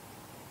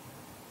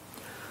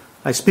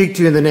I speak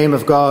to you in the name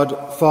of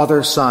God,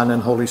 Father, Son,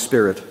 and Holy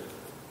Spirit.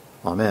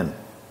 Amen.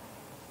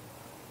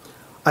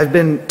 I've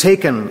been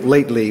taken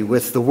lately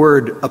with the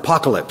word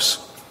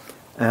apocalypse.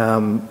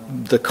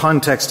 The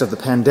context of the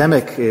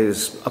pandemic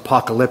is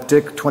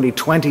apocalyptic.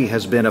 2020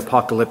 has been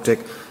apocalyptic.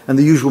 And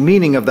the usual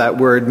meaning of that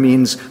word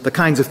means the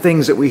kinds of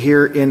things that we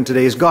hear in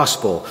today's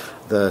gospel.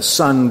 The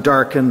sun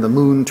darkened, the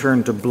moon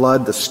turned to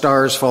blood, the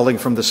stars falling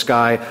from the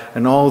sky,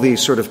 and all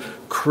these sort of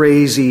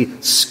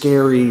crazy,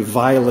 scary,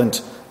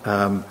 violent,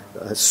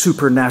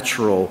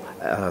 supernatural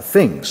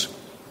things.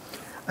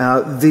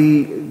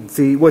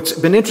 What's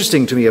been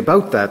interesting to me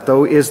about that,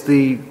 though, is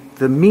the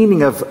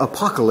meaning of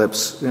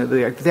apocalypse,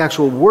 the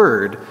actual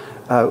word,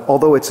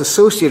 although it's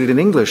associated in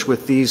English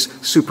with these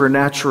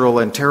supernatural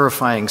and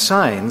terrifying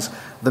signs,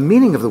 the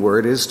meaning of the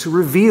word is to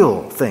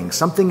reveal things.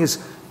 Something is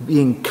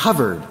being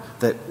covered,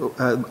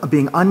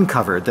 being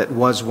uncovered that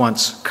was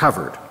once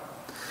covered.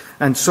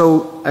 And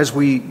so, as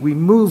we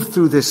move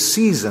through this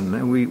season,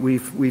 and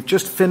we've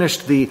just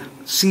finished the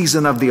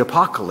season of the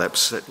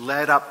apocalypse that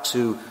led up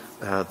to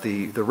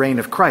the reign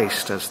of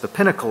Christ as the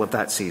pinnacle of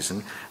that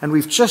season, and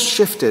we've just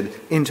shifted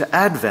into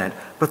Advent,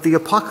 but the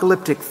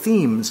apocalyptic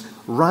themes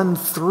run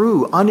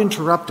through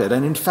uninterrupted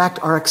and in fact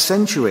are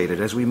accentuated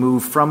as we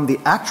move from the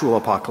actual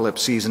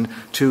apocalypse season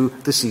to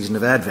the season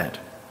of Advent.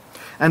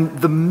 And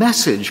the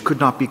message could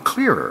not be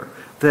clearer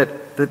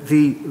that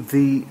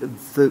the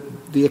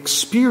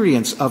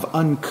experience of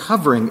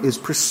uncovering is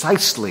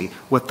precisely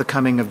what the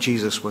coming of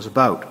Jesus was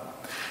about.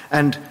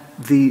 And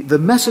the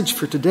message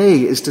for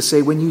today is to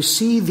say, when you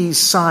see these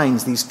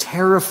signs, these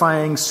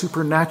terrifying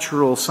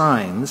supernatural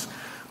signs,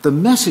 the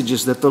message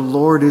is that the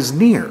Lord is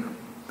near.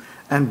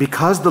 And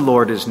because the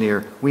Lord is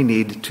near, we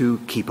need to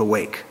keep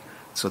awake.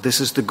 So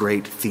this is the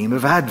great theme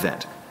of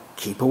Advent.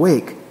 Keep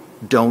awake.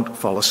 Don't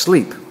fall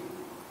asleep.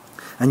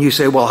 And you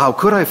say, well, how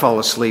could I fall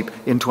asleep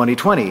in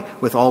 2020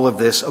 with all of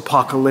this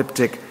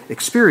apocalyptic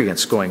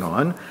experience going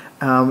on?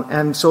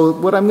 And so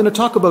what I'm going to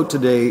talk about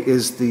today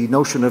is the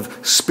notion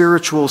of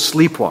spiritual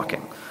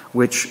sleepwalking,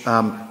 which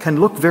can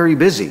look very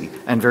busy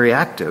and very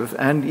active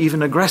and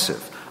even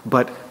aggressive.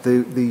 But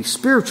the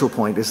spiritual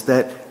point is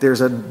that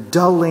there's a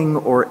dulling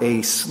or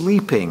a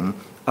sleeping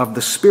of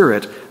the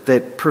spirit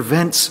that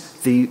prevents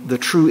the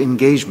true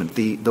engagement,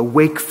 the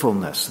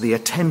wakefulness, the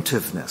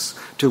attentiveness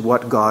to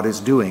what God is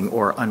doing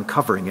or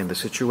uncovering in the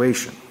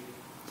situation.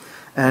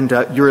 And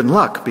you're in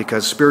luck,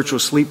 because spiritual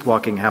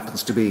sleepwalking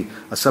happens to be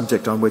a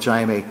subject on which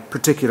I am a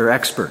particular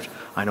expert.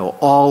 I know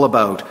all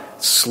about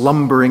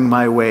slumbering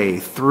my way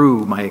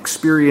through my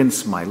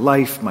experience, my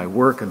life, my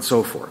work, and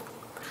so forth.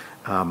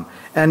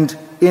 And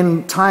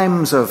in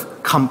times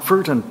of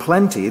comfort and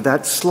plenty,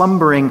 that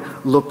slumbering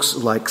looks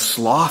like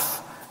sloth.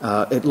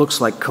 It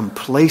looks like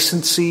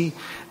complacency.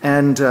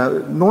 And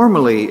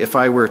normally, if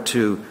I were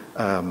to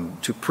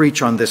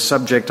preach on this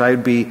subject,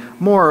 I'd be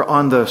more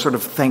on the sort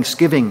of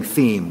Thanksgiving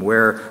theme,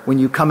 where when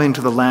you come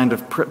into the land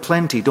of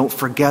plenty, don't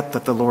forget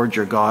that the Lord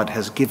your God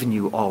has given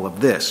you all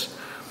of this.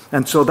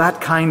 And so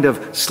that kind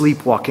of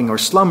sleepwalking or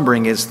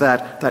slumbering is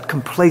that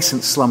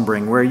complacent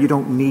slumbering where you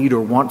don't need or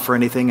want for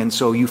anything, and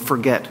so you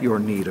forget your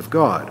need of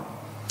God.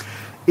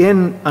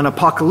 In an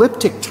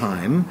apocalyptic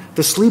time,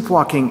 the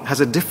sleepwalking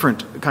has a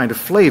different kind of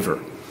flavor,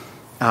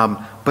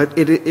 but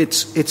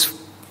it's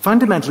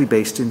fundamentally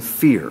based in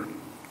fear.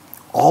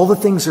 All the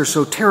things are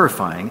so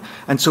terrifying,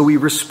 and so we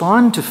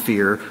respond to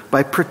fear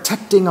by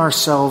protecting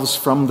ourselves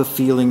from the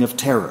feeling of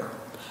terror.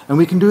 And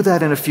we can do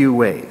that in a few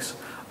ways.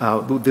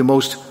 The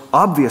most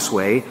obvious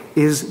way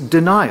is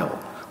denial.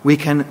 We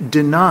can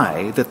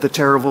deny that the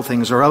terrible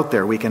things are out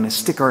there. We can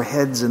stick our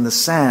heads in the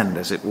sand,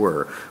 as it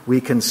were.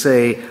 We can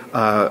say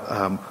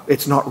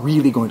it's not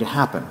really going to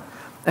happen.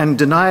 And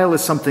denial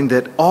is something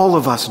that all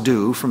of us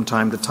do from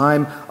time to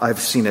time. I've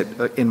seen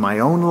it in my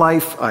own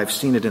life. I've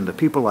seen it in the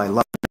people I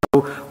love.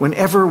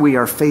 Whenever we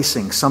are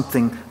facing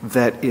something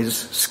that is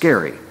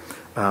scary,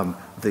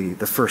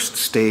 the first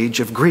stage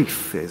of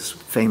grief is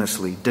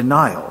famously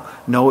denial.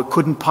 No, it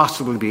couldn't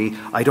possibly be.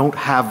 I don't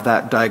have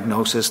that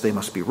diagnosis. They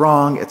must be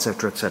wrong,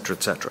 etc., etc.,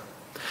 etc.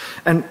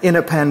 And in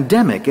a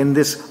pandemic, in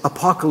this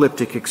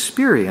apocalyptic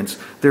experience,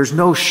 there's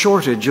no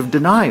shortage of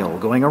denial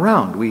going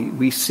around.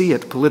 We see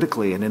it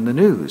politically and in the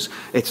news.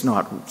 It's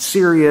not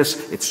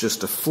serious. It's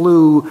just a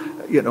flu.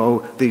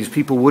 These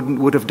people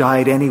would have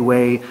died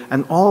anyway.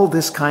 And all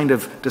this kind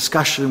of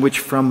discussion, which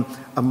from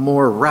a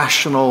more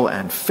rational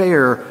and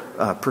fair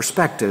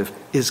perspective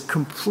is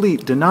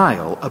complete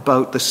denial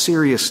about the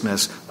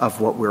seriousness of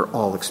what we're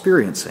all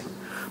experiencing.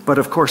 But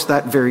of course,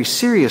 that very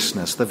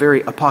seriousness, the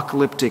very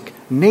apocalyptic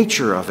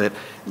nature of it,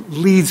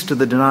 leads to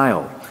the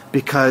denial,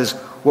 because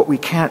what we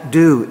can't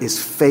do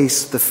is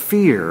face the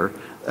fear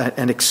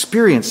and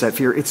experience that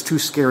fear. It's too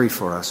scary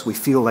for us. We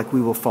feel like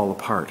we will fall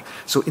apart.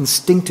 So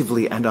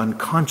instinctively and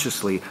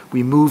unconsciously,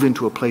 we move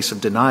into a place of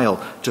denial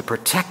to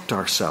protect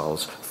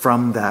ourselves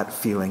from that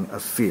feeling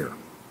of fear.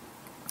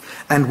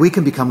 And we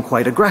can become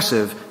quite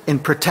aggressive in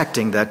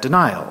protecting that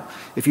denial.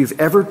 If you've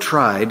ever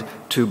tried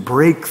to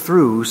break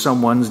through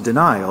someone's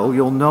denial,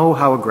 you'll know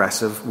how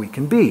aggressive we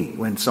can be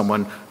when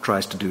someone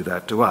tries to do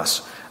that to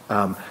us.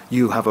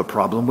 You have a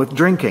problem with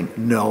drinking.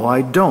 No,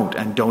 I don't,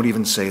 and don't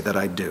even say that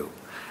I do.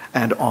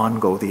 And on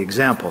go the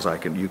examples.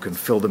 You can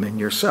fill them in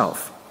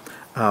yourself.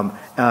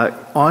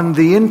 On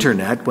the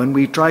internet, when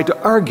we try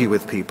to argue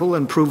with people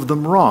and prove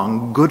them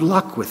wrong, good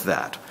luck with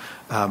that.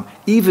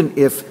 Even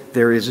if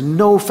there is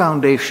no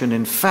foundation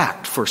in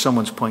fact for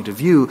someone's point of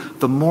view,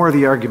 the more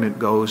the argument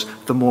goes,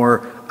 the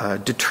more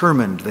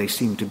determined they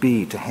seem to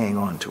be to hang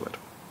on to it.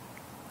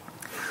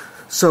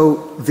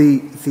 So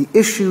the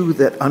issue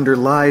that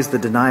underlies the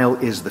denial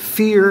is the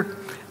fear,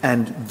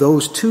 and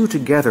those two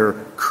together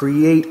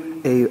create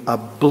a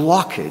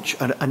blockage,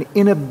 an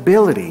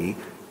inability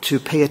to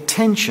pay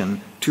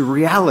attention to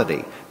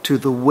reality, to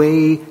the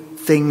way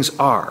things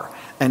are.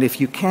 And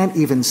if you can't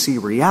even see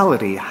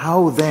reality,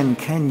 how then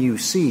can you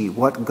see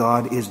what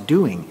God is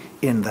doing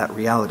in that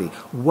reality?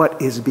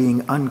 What is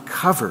being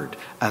uncovered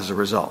as a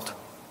result?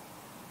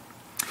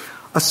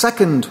 A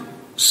second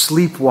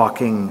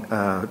sleepwalking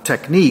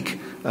technique,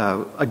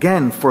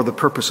 again for the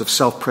purpose of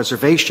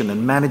self-preservation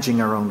and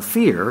managing our own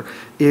fear,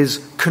 is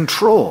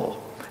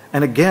control.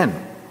 And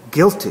again,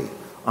 guilty.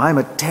 I'm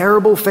a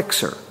terrible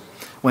fixer.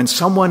 When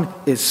someone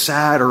is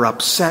sad or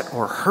upset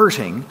or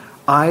hurting,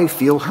 I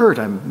feel hurt.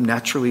 I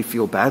naturally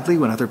feel badly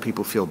when other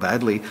people feel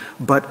badly,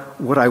 but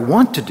what I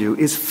want to do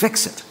is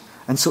fix it.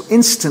 And so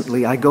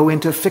instantly I go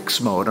into fix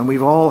mode, and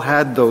we've all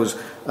had those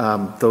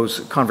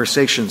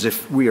conversations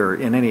if we are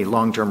in any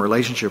long-term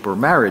relationship or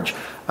marriage,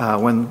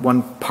 when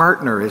one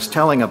partner is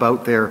telling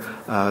about their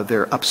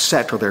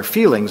upset or their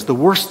feelings, the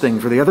worst thing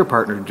for the other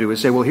partner to do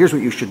is say, well, here's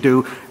what you should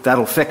do,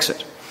 that'll fix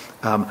it.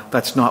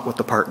 That's not what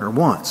the partner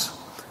wants.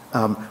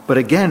 But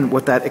again,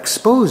 what that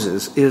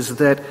exposes is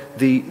that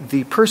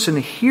the person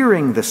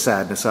hearing the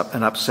sadness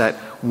and upset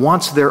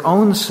wants their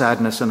own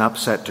sadness and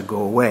upset to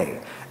go away.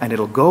 And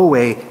it'll go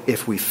away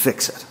if we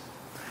fix it.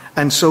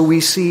 And so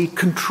we see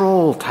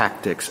control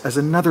tactics as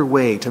another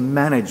way to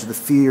manage the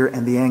fear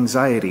and the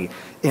anxiety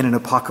in an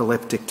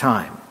apocalyptic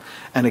time.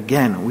 And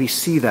again, we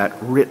see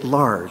that writ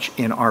large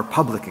in our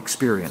public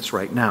experience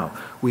right now.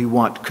 We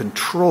want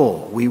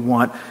control. We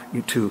want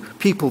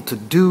people to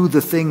do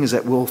the things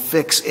that will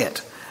fix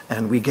it.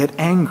 And we get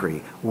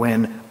angry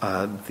when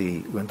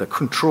the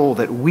control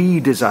that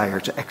we desire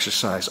to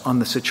exercise on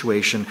the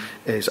situation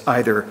is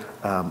either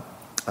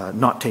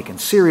not taken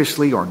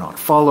seriously or not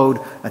followed,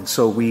 and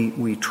so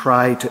we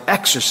try to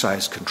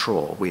exercise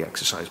control. We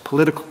exercise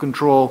political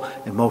control,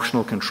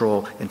 emotional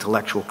control,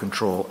 intellectual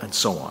control, and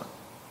so on.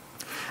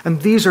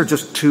 And these are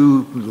just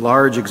two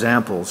large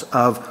examples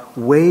of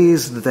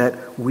ways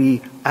that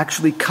we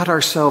actually cut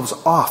ourselves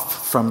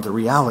off from the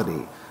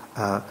reality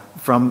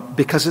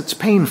because it's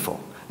painful.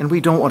 And we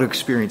don't want to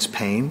experience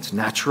pain. It's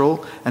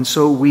natural. And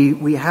so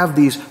we have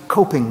these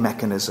coping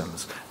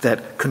mechanisms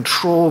that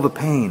control the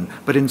pain,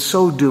 but in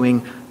so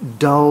doing,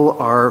 dull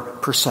our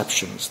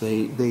perceptions.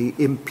 They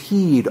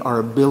impede our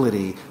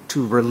ability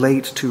to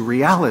relate to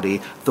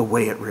reality the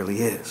way it really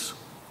is.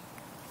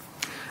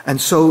 And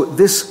so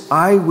this,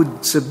 I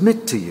would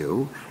submit to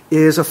you,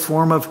 is a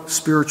form of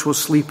spiritual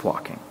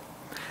sleepwalking.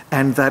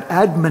 And that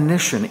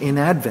admonition in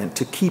Advent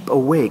to keep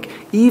awake,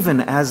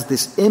 even as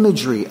this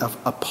imagery of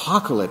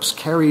apocalypse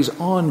carries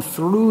on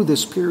through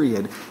this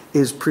period,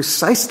 is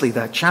precisely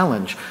that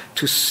challenge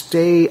to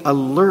stay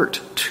alert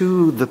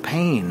to the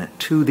pain,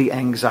 to the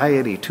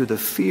anxiety, to the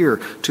fear,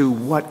 to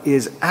what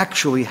is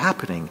actually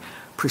happening,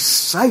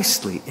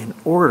 precisely in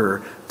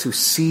order to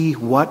see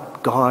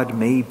what God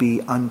may be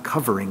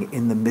uncovering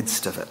in the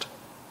midst of it.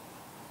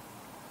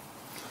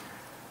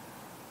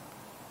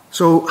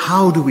 So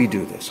how do we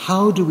do this?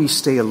 How do we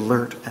stay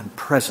alert and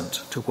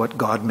present to what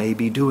God may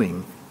be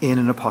doing in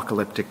an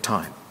apocalyptic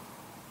time?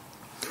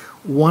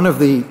 One of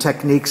the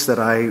techniques that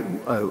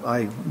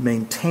I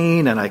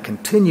maintain and I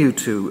continue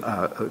to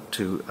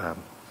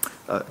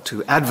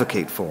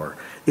advocate for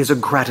is a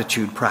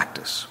gratitude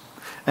practice.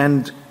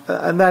 And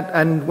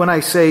when I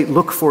say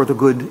look for the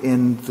good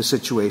in the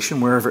situation,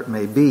 wherever it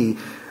may be,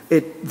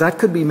 that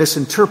could be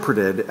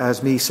misinterpreted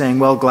as me saying,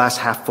 well, glass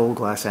half full,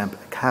 glass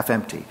half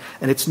empty.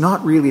 And it's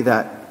not really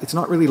that. It's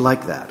not really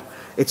like that.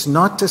 It's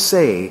not to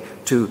say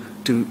to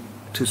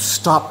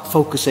stop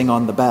focusing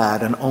on the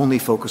bad and only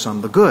focus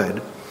on the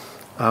good,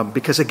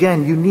 because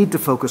again, you need to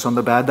focus on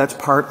the bad. That's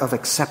part of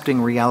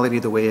accepting reality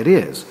the way it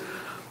is.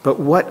 But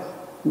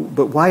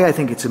why I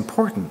think it's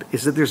important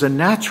is that there's a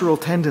natural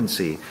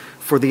tendency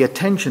for the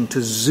attention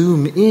to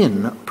zoom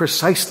in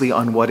precisely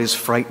on what is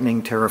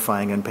frightening,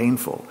 terrifying, and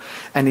painful.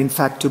 And in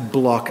fact, to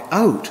block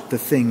out the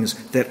things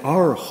that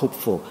are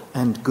hopeful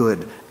and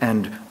good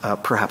and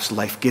perhaps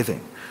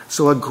life-giving.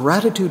 So a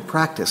gratitude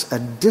practice, a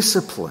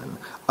discipline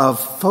of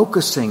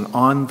focusing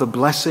on the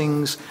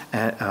blessings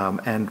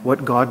and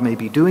what God may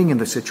be doing in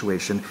the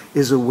situation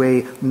is a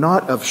way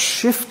not of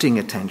shifting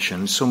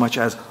attention so much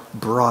as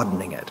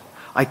broadening it.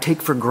 I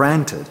take for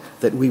granted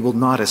that we will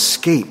not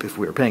escape, if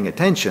we're paying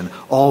attention,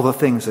 all the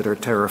things that are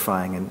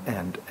terrifying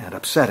and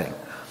upsetting.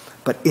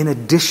 But in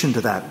addition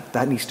to that,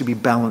 that needs to be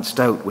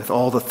balanced out with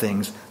all the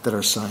things that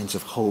are signs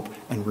of hope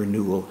and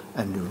renewal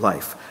and new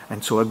life.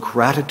 And so a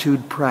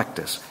gratitude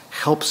practice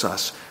helps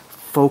us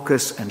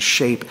focus and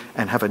shape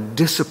and have a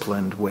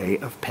disciplined way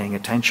of paying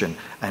attention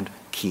and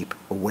keep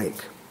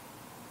awake.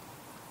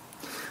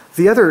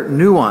 The other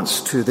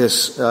nuance to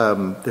this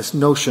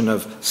notion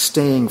of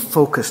staying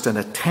focused and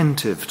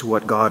attentive to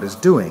what God is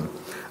doing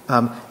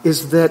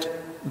is that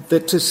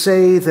to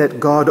say that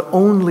God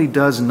only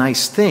does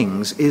nice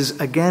things is,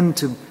 again,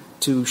 to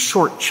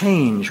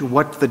shortchange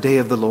what the day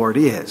of the Lord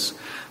is.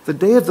 The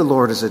day of the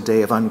Lord is a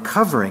day of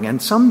uncovering, and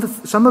some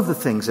of the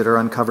things that are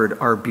uncovered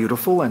are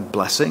beautiful and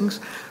blessings,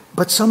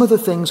 but some of the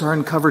things are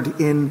uncovered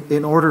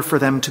in order for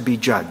them to be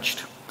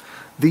judged.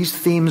 These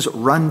themes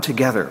run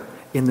together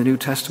in the New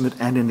Testament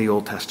and in the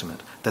Old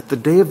Testament, that the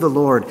day of the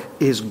Lord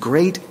is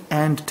great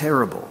and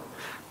terrible,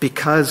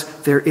 because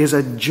there is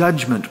a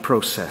judgment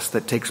process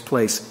that takes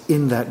place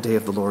in that day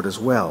of the Lord as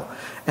well.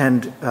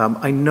 And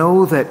I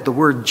know that the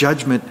word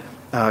judgment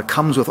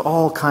comes with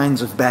all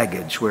kinds of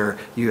baggage, where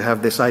you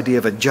have this idea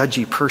of a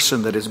judgy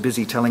person that is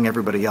busy telling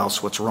everybody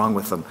else what's wrong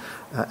with them,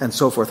 and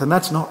so forth. And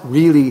that's not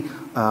really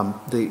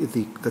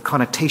the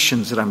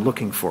connotations that I'm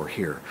looking for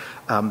here.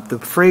 The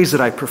phrase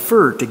that I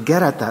prefer to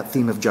get at that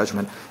theme of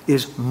judgment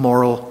is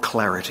moral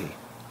clarity.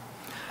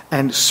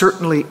 And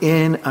certainly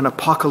in an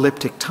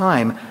apocalyptic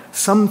time,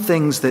 some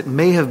things that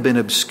may have been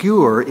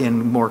obscure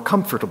in more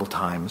comfortable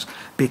times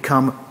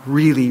become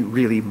really,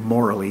 really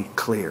morally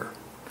clear.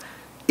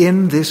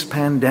 In this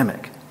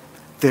pandemic,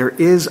 there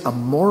is a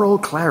moral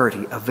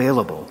clarity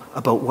available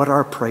about what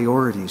our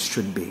priorities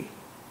should be.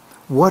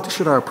 What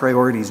should our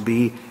priorities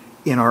be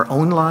in our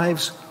own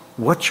lives?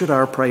 What should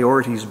our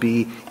priorities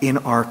be in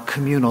our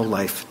communal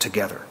life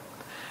together?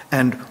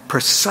 And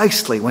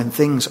precisely when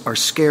things are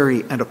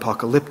scary and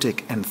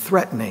apocalyptic and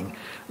threatening,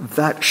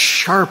 that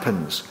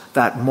sharpens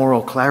that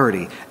moral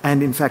clarity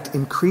and, in fact,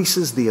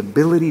 increases the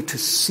ability to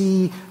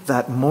see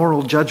that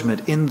moral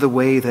judgment in the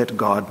way that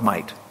God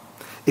might.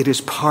 It is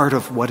part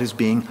of what is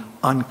being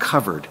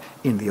uncovered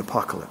in the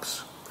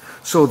apocalypse.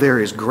 So there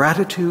is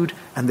gratitude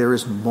and there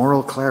is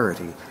moral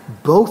clarity,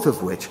 both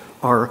of which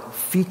are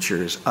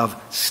features of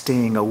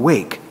staying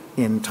awake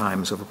in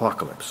times of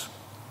apocalypse.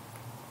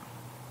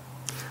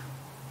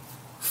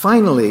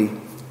 Finally,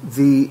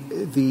 the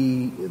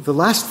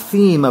last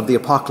theme of the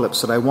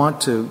apocalypse that I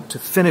want to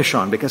finish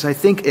on, because I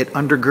think it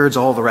undergirds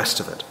all the rest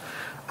of it.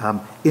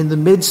 In the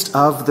midst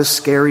of the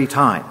scary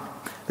time,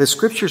 the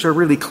scriptures are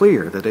really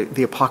clear that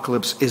the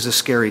apocalypse is a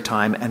scary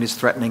time and is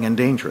threatening and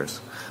dangerous.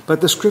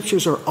 But the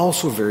scriptures are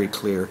also very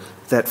clear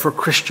that for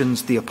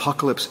Christians, the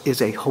apocalypse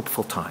is a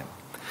hopeful time.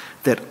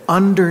 That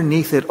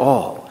underneath it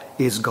all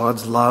is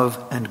God's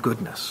love and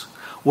goodness.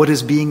 What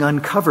is being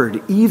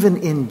uncovered, even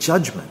in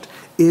judgment,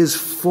 is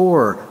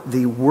for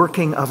the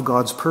working of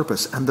God's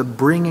purpose and the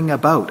bringing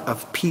about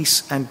of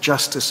peace and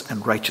justice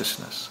and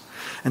righteousness.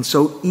 And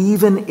so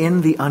even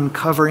in the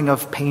uncovering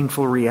of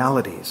painful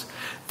realities,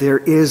 there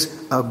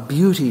is a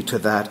beauty to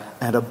that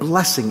and a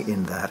blessing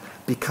in that,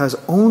 because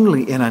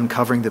only in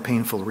uncovering the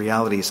painful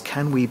realities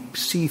can we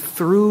see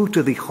through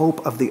to the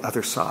hope of the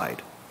other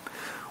side.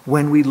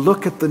 When we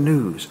look at the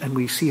news and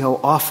we see how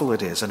awful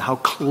it is and how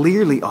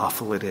clearly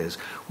awful it is,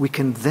 we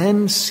can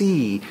then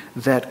see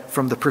that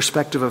from the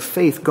perspective of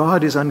faith,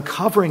 God is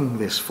uncovering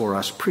this for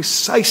us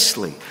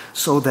precisely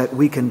so that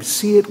we can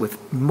see it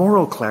with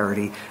moral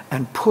clarity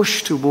and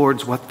push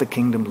towards what the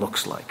kingdom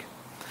looks like.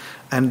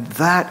 And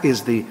that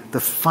is the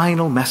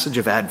final message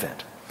of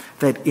Advent,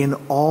 that in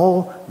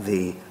all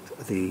the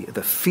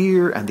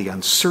fear and the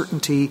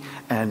uncertainty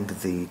and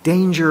the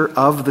danger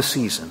of the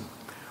season,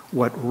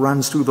 what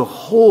runs through the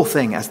whole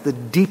thing as the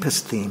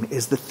deepest theme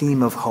is the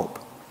theme of hope,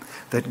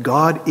 that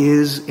God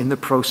is in the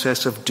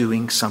process of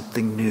doing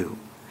something new.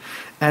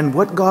 And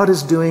what God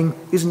is doing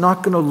is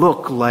not going to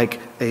look like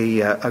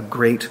a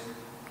great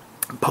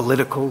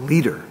political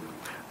leader,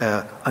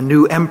 a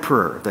new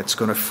emperor that's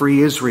going to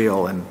free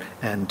Israel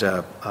and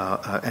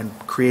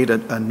create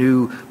a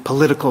new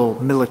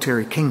political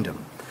military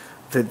kingdom.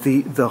 That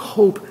the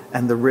hope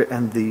and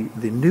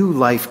the new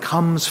life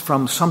comes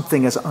from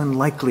something as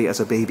unlikely as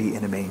a baby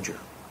in a manger.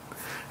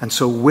 And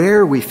so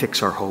where we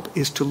fix our hope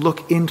is to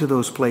look into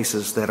those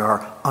places that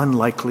are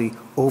unlikely,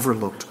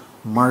 overlooked,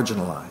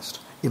 marginalized,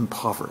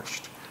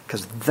 impoverished,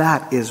 because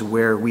that is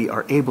where we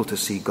are able to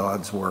see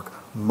God's work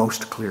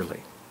most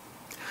clearly.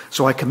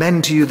 So I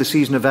commend to you the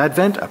season of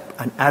Advent,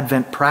 an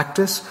Advent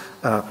practice,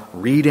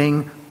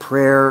 reading,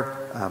 prayer,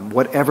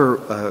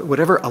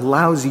 whatever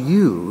allows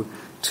you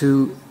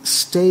to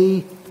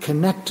stay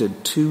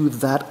connected to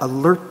that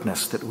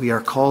alertness that we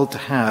are called to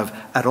have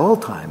at all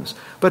times,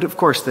 but of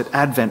course that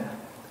Advent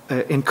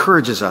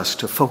encourages us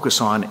to focus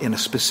on in a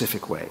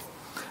specific way.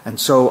 And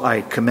so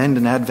I commend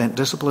an Advent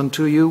discipline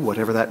to you,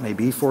 whatever that may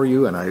be for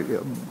you, and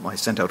I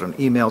sent out an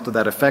email to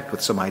that effect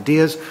with some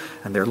ideas,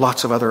 and there are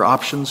lots of other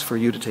options for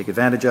you to take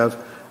advantage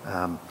of.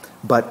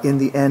 But in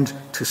the end,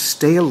 to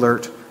stay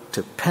alert,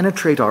 to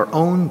penetrate our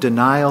own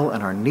denial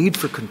and our need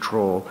for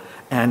control,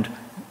 and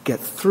get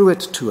through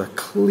it to a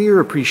clear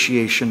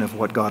appreciation of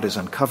what God is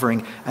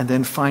uncovering, and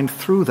then find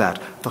through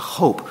that the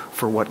hope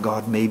for what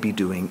God may be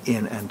doing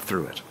in and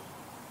through it.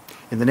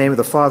 In the name of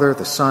the Father,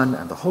 the Son,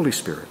 and the Holy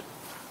Spirit.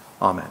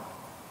 Amen.